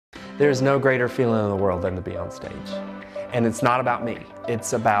There's no greater feeling in the world than to be on stage. And it's not about me,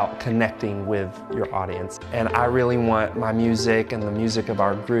 it's about connecting with your audience. And I really want my music and the music of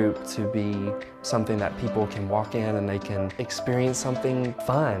our group to be something that people can walk in and they can experience something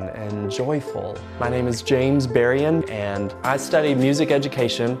fun and joyful. My name is James Berrien, and I studied music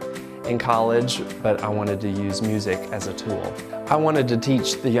education in college, but I wanted to use music as a tool. I wanted to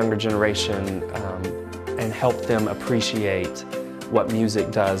teach the younger generation and help them appreciate what music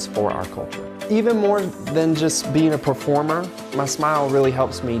does for our culture. Even more than just being a performer, my smile really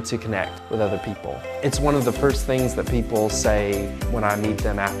helps me to connect with other people. It's one of the first things that people say when I meet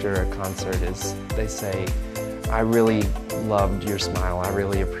them after a concert is they say, "I really loved your smile. I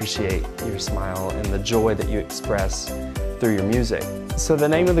really appreciate your smile and the joy that you express through your music." So the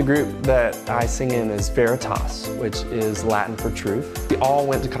name of the group that I sing in is Veritas, which is Latin for truth. We all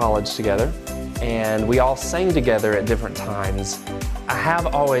went to college together, and we all sang together at different times. I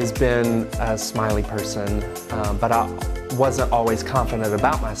have always been a smiley person, but I wasn't always confident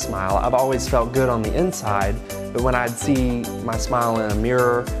about my smile. I've always felt good on the inside, but when I'd see my smile in a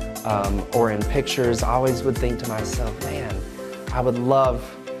mirror or in pictures, I always would think to myself, man, I would love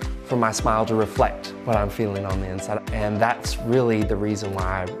for my smile to reflect what I'm feeling on the inside. And that's really the reason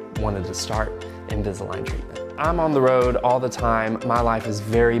why I wanted to start Invisalign treatment. I'm on the road all the time. My life is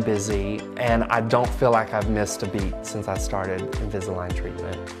very busy, and I don't feel like I've missed a beat since I started Invisalign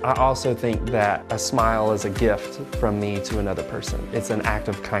treatment. I also think that a smile is a gift from me to another person. It's an act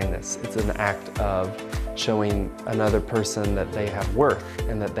of kindness. It's an act of showing another person that they have worth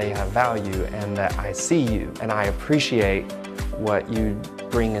and that they have value and that I see you and I appreciate what you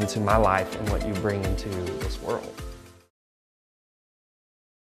bring into my life and what you bring into this world.